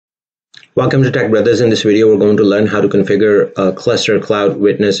Welcome to Tech Brothers. In this video, we're going to learn how to configure a Cluster Cloud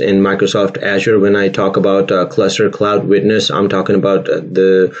Witness in Microsoft Azure. When I talk about Cluster Cloud Witness, I'm talking about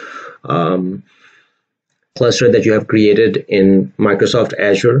the cluster that you have created in Microsoft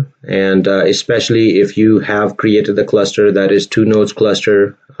Azure, and especially if you have created the cluster that is 2 nodes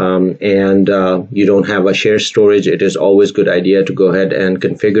cluster and you don't have a shared storage, it is always a good idea to go ahead and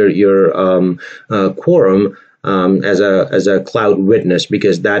configure your quorum as a cloud witness,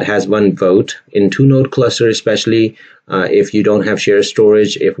 because that has one vote in 2 node cluster, especially if you don't have shared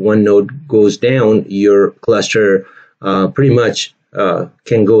storage. If one node goes down, your cluster pretty much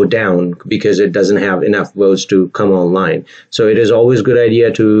can go down because it doesn't have enough votes to come online. So it is always a good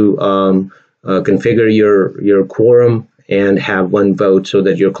idea to configure your quorum and have one vote so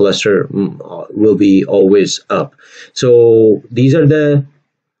that your cluster will be always up. So these are the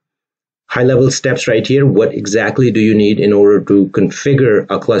high-level steps right here. What exactly do you need in order to configure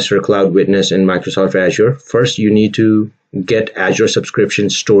a Cluster Cloud Witness in Microsoft Azure? First, you need to get Azure Subscription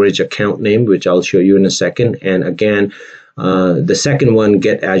Storage account name, which I'll show you in a second. And again, the second one,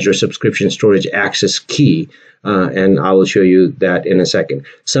 get Azure Subscription Storage access key, and I will show you that in a second.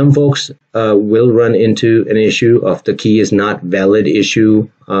 Some folks will run into an issue of the key is not valid issue,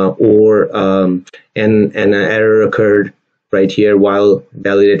 or an error occurred right here while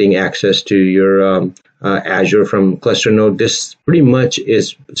validating access to your Azure from cluster node. This pretty much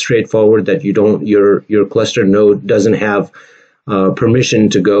is straightforward, that your cluster node doesn't have permission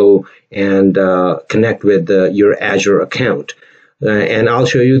to go and connect with your Azure account. And I'll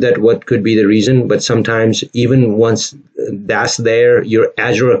show you that what could be the reason, but sometimes even once that's there, your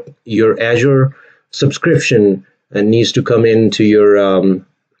Azure subscription needs to come into your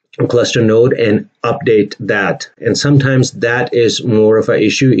cluster node and update that, and sometimes that is more of an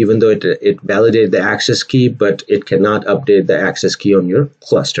issue, even though it validated the access key, but it cannot update the access key on your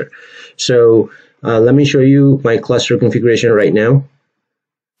cluster. So let me show you my cluster configuration right now.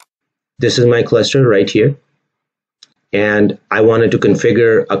 This is my cluster right here, and I wanted to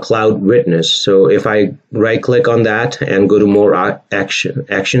configure a cloud witness. So if I right click on that and go to more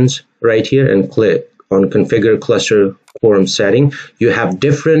actions right here and click on configure cluster quorum setting, you have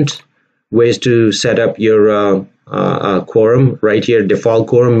different ways to set up your quorum right here. Default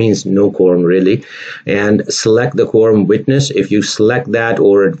quorum means no quorum really, and select the quorum witness. If you select that,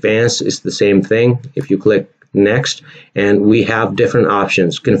 or advanced is the same thing. If you click next, and we have different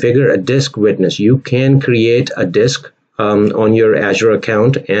options. Configure a disk witness. You can create a disk on your Azure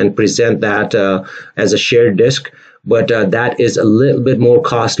account and present that as a shared disk, but that is a little bit more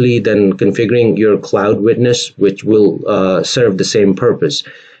costly than configuring your cloud witness, which will serve the same purpose.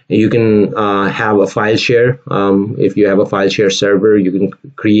 You can have a file share. If you have a file share server, you can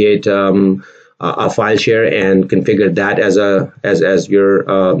create a file share and configure that as your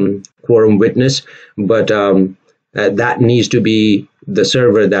quorum witness, but that needs to be the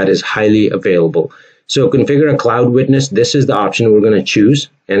server that is highly available. So configure a cloud witness. This is the option we're going to choose,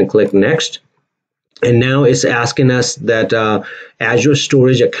 and click next. And now it's asking us that Azure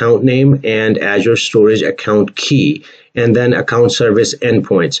Storage account name and Azure Storage account key, and then account service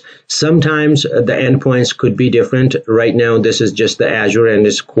endpoints. Sometimes the endpoints could be different. Right now, this is just the Azure and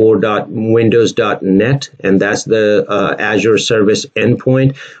it's core.windows.net, and that's the Azure service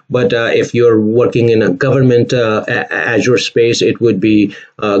endpoint. But if you're working in a government Azure space, it would be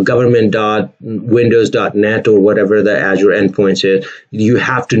government.windows.net or whatever the Azure endpoints is. You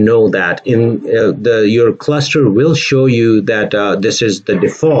have to know that. In your cluster will show you that this is the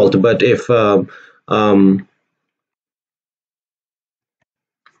default, but if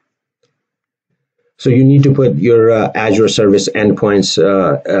so you need to put your Azure service endpoints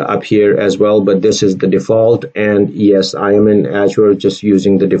up here as well, but this is the default. And yes, I am in Azure just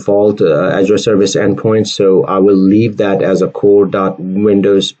using the default Azure service endpoints, so I will leave that as a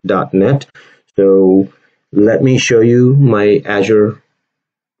core.windows.net. So let me show you my Azure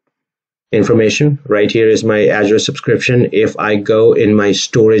information. Right here is my Azure subscription. If I go in my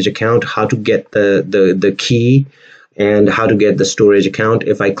storage account, how to get the key and how to get the storage account.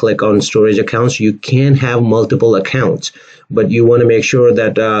 If I click on storage accounts, you can have multiple accounts, but you want to make sure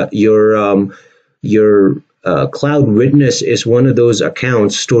that your cloud witness is one of those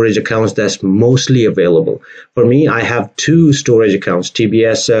accounts, storage accounts, that's mostly available. For me, I have 2 storage accounts,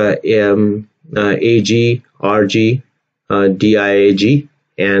 TBS AG, RG, DIAG,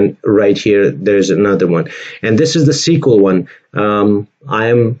 and right here there's another one, and this is the SQL one. I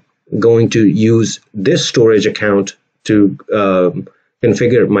am going to use this storage account to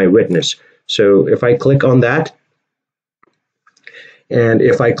configure my witness. So if I click on that, and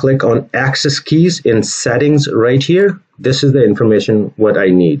if I click on access keys in settings right here, this is the information what I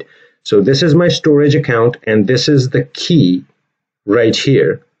need. So this is my storage account, and this is the key right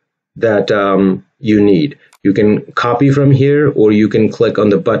here that you need. You can copy from here, or you can click on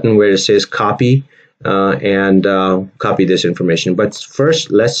the button where it says copy and copy this information. But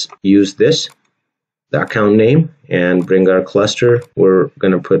first, let's use this, the account name, and bring our cluster. We're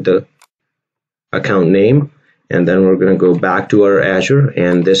going to put the account name, and then we're going to go back to our Azure,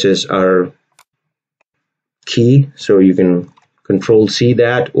 and this is our key. So you can Control C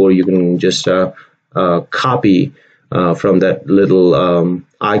that, or you can just copy from that little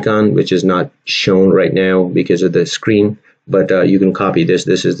icon, which is not shown right now because of the screen, but you can copy this.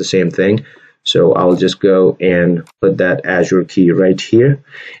 This is the same thing. So I'll just go and put that Azure key right here.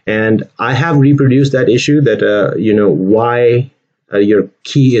 And I have reproduced that issue that, why your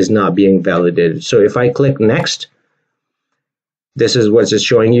key is not being validated. So if I click next, this is what it's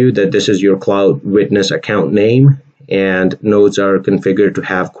showing you, that this is your Cloud Witness account name, and nodes are configured to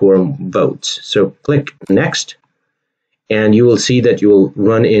have quorum votes. So click next, and you will see that you will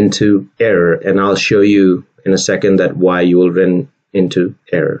run into error, and I'll show you in a second that why you will run into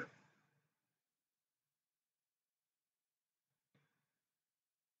error.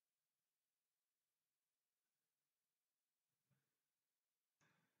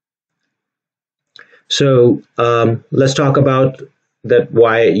 So let's talk about that,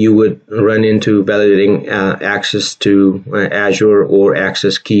 why you would run into validating access to Azure or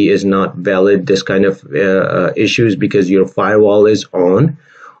access key is not valid. This kind of issues because your firewall is on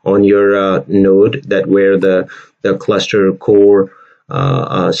your node that where the cluster core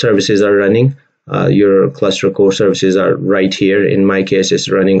services are running. Your cluster core services are right here. In my case, it's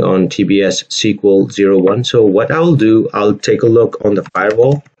running on TBS SQL 01. So what I'll do, I'll take a look on the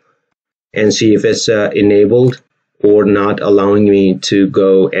firewall and see if it's enabled or not allowing me to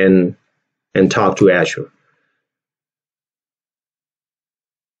go and talk to Azure.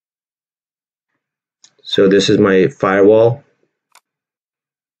 So this is my firewall.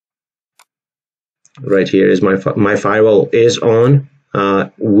 Right here is my firewall is on.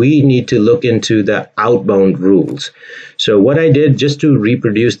 We need to look into the outbound rules. So what I did, just to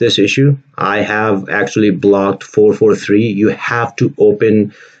reproduce this issue, I have actually blocked 443. You have to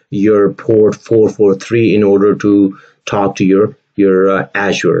open your port 443 in order to talk to your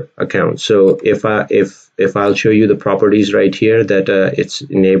Azure account. So if I'll show you the properties right here that it's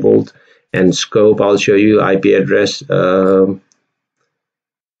enabled, and scope, I'll show you IP address. I'm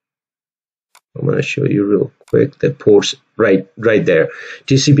going to show you real quick the ports right there.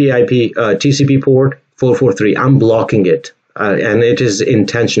 TCP port 443. I'm blocking it. And it is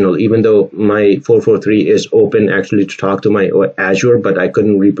intentional, even though my 443 is open actually to talk to my Azure, but I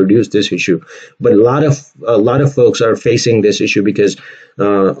couldn't reproduce this issue. But a lot of folks are facing this issue because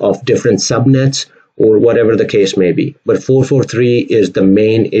of different subnets or whatever the case may be. But 443 is the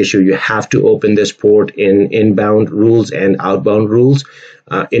main issue. You have to open this port in inbound rules and outbound rules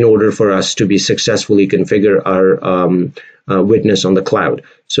in order for us to be successfully configure our witness on the cloud.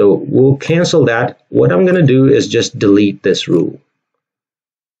 So we'll cancel that. What I'm going to do is just delete this rule.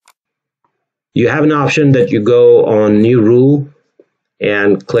 You have an option that you go on new rule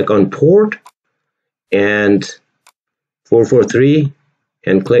and click on port and 443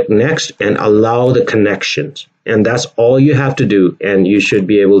 and click next and allow the connections. And that's all you have to do, and you should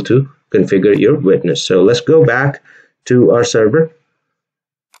be able to configure your witness. So let's go back to our server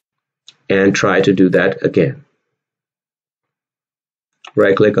and try to do that again.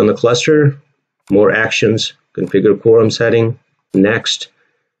 Right click on the cluster, more actions, configure quorum setting, next,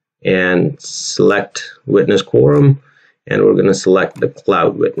 and select witness quorum, and we're going to select the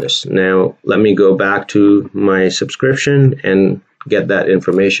cloud witness. Now let me go back to my subscription and get that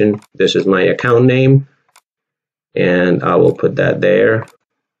information. This is my account name, and I will put that there,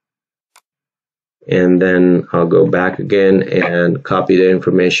 and then I'll go back again and copy the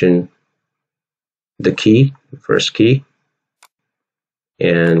information, the key, the first key,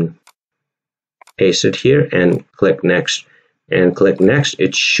 and paste it here and click next, and click next.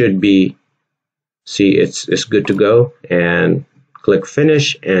 It should be, see, it's good to go, and click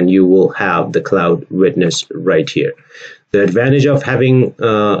finish, and you will have the cloud witness right here. The advantage of having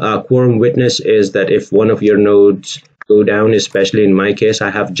a quorum witness is that if one of your nodes go down, especially in my case, I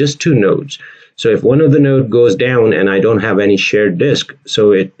have just 2 nodes. So if one of the node goes down and I don't have any shared disk,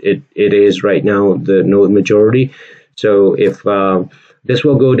 so it is right now the node majority. So if this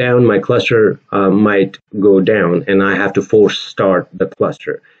will go down, my cluster might go down, and I have to force start the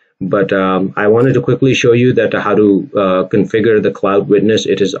cluster. But I wanted to quickly show you that how to configure the cloud witness.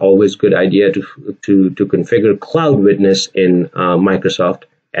 It is always a good idea to configure cloud witness in Microsoft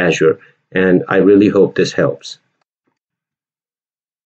Azure, and I really hope this helps.